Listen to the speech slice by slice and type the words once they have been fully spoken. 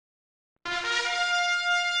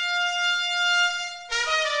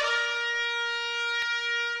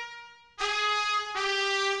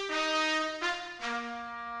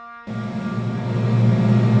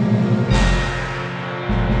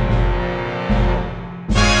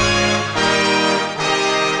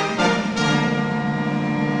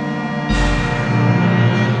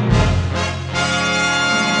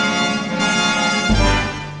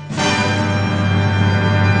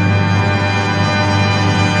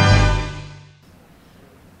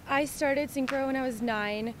I started synchro when I was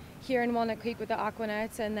 9 here in Walnut Creek with the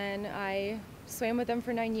Aquanets, and then I swam with them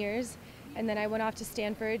for 9 years, and then I went off to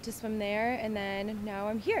Stanford to swim there, and then now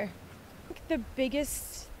I'm here. The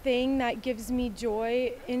biggest thing that gives me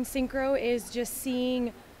joy in synchro is just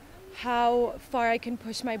seeing how far I can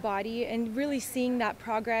push my body and really seeing that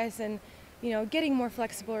progress and, you know, getting more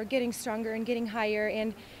flexible or getting stronger and getting higher.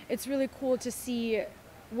 And it's really cool to see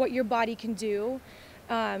what your body can do,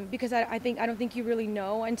 because I don't think you really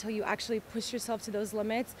know until you actually push yourself to those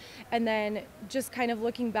limits. And then just kind of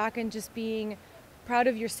looking back and just being proud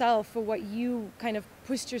of yourself for what you kind of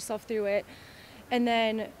pushed yourself through it. And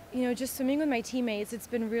then, you know, just swimming with my teammates, it's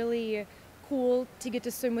been really cool to get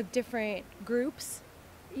to swim with different groups,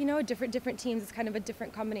 you know, different teams. It's kind of a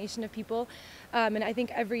different combination of people. And I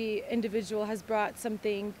think every individual has brought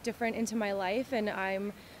something different into my life, and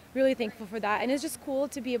I'm really thankful for that. And it's just cool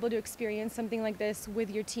to be able to experience something like this with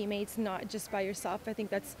your teammates, not just by yourself. I think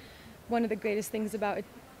that's one of the greatest things about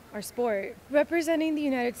our sport. Representing the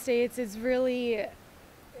United States is really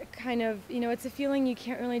kind of, you know, it's a feeling you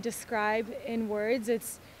can't really describe in words.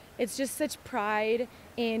 It's just such pride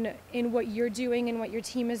in what you're doing and what your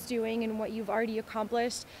team is doing and what you've already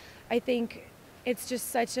accomplished. I think it's just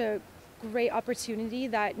such a great opportunity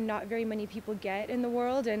that not very many people get in the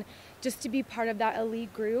world, and just to be part of that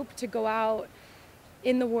elite group, to go out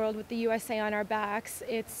in the world with the USA on our backs,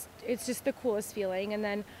 it's just the coolest feeling. And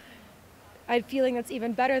then a feeling that's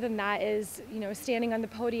even better than that is, you know, standing on the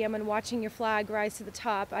podium and watching your flag rise to the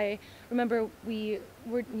top. I remember we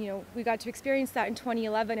got to experience that in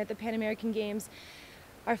 2011 at the Pan American Games.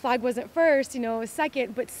 Our flag wasn't first, you know, it was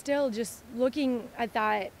second, but still just looking at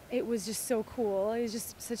that, it was just so cool. It was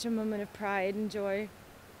just such a moment of pride and joy.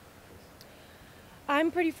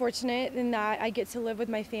 I'm pretty fortunate in that I get to live with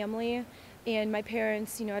my family and my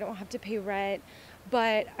parents. You know, I don't have to pay rent.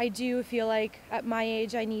 But I do feel like at my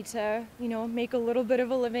age I need to, you know, make a little bit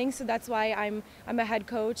of a living. So that's why I'm a head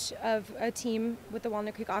coach of a team with the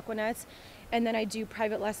Walnut Creek Aquanets, and then I do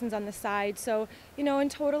private lessons on the side. So, you know, in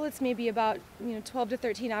total it's maybe about, you know, 12 to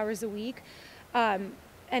 13 hours a week. And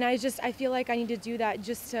I feel like I need to do that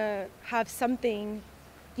just to have something,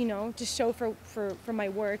 you know, to show for my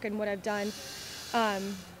work and what I've done.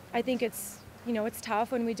 I think it's, you know, it's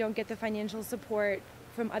tough when we don't get the financial support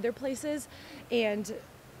from other places, and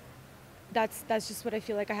that's just what I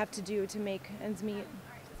feel like I have to do to make ends meet.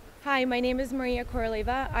 Hi, my name is Mariya.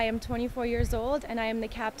 I am 24 years old, and I am the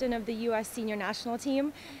captain of the U.S. Senior National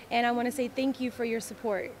Team, and I want to say thank you for your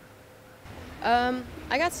support. I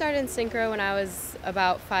got started in synchro when I was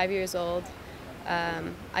about 5 years old.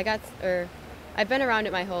 I've been around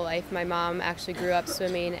it my whole life. My mom actually grew up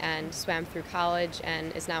swimming and swam through college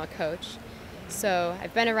and is now a coach. So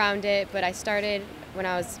I've been around it, but I started when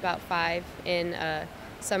I was about 5 in a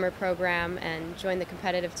summer program and joined the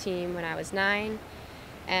competitive team when I was 9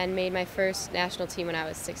 and made my first national team when I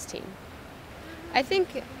was 16.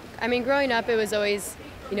 I mean, growing up it was always,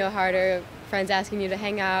 you know, harder, friends asking you to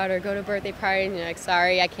hang out or go to a birthday party and you're like,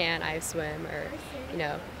 sorry, I can't, I swim, or, you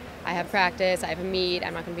know, I have practice, I have a meet,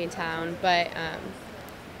 I'm not going to be in town. But,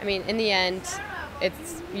 I mean, in the end,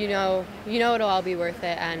 it's, you know it'll all be worth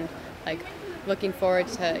it, and, like, looking forward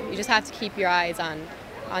to, you just have to keep your eyes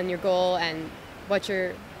on your goal and what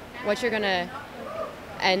you're gonna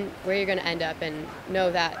and where you're gonna end up, and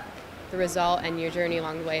know that the result and your journey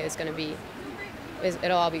along the way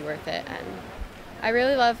it'll all be worth it. And I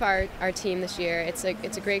really love our team this year. It's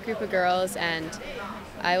a great group of girls, and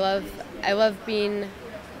I love being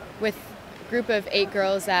with a group of 8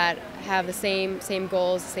 girls that have the same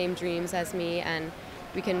goals, same dreams as me, and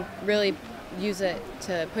we can really use it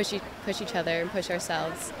to push each other and push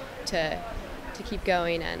ourselves to keep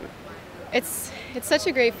going. And it's such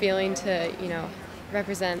a great feeling to, you know,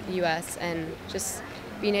 represent the U.S. and just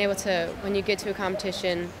being able to, when you get to a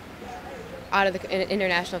competition, out of an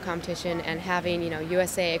international competition, and having, you know,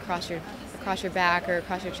 USA across your back or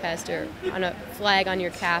across your chest or on a flag on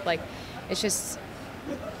your cap, like, it's just,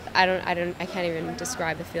 I can't even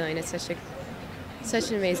describe the feeling. It's such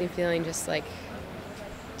an amazing feeling, just like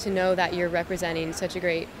to know that you're representing such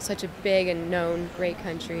a big and known great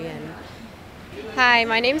country. And hi,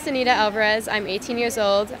 my name is Anita Alvarez. I'm 18 years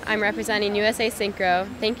old. I'm representing USA Synchro.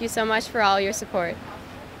 Thank you so much for all your support.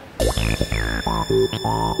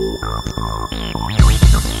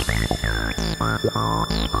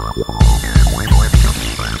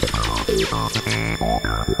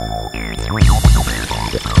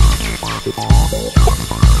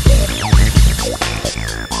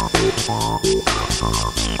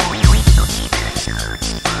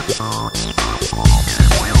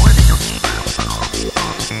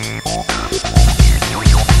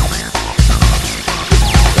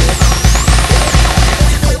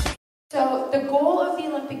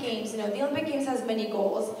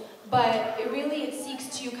 but it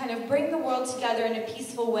seeks to kind of bring the world together in a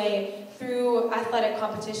peaceful way through athletic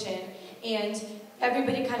competition. And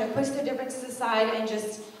everybody kind of puts their differences aside and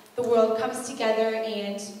just the world comes together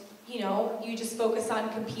and, you just focus on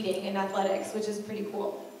competing in athletics, which is pretty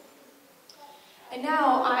cool. And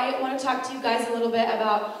now I want to talk to you guys a little bit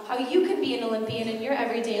about how you can be an Olympian in your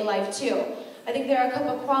everyday life too. I think there are a couple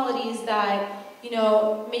of qualities that,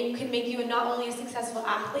 can make you not only a successful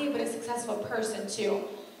athlete, but a successful person too.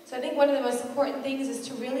 So I think one of the most important things is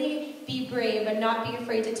to really be brave and not be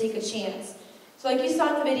afraid to take a chance. So like you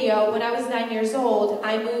saw in the video, when I was 9 years old,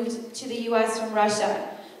 I moved to the US from Russia.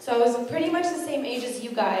 So I was pretty much the same age as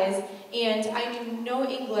you guys, and I knew no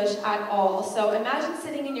English at all. So imagine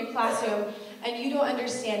sitting in your classroom and you don't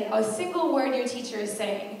understand a single word your teacher is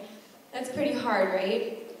saying. That's pretty hard,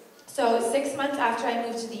 right? So 6 months after I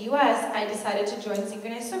moved to the US, I decided to join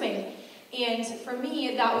synchronized swimming. And for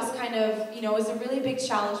me, that was kind of, it was a really big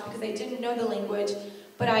challenge because I didn't know the language,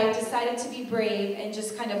 but I decided to be brave and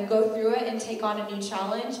just kind of go through it and take on a new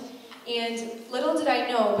challenge. And little did I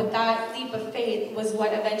know, but that leap of faith was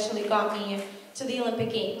what eventually got me to the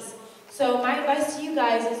Olympic Games. So my advice to you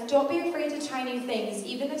guys is don't be afraid to try new things.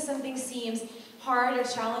 Even if something seems hard or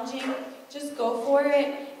challenging, just go for it,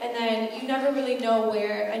 and then you never really know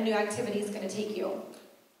where a new activity is going to take you.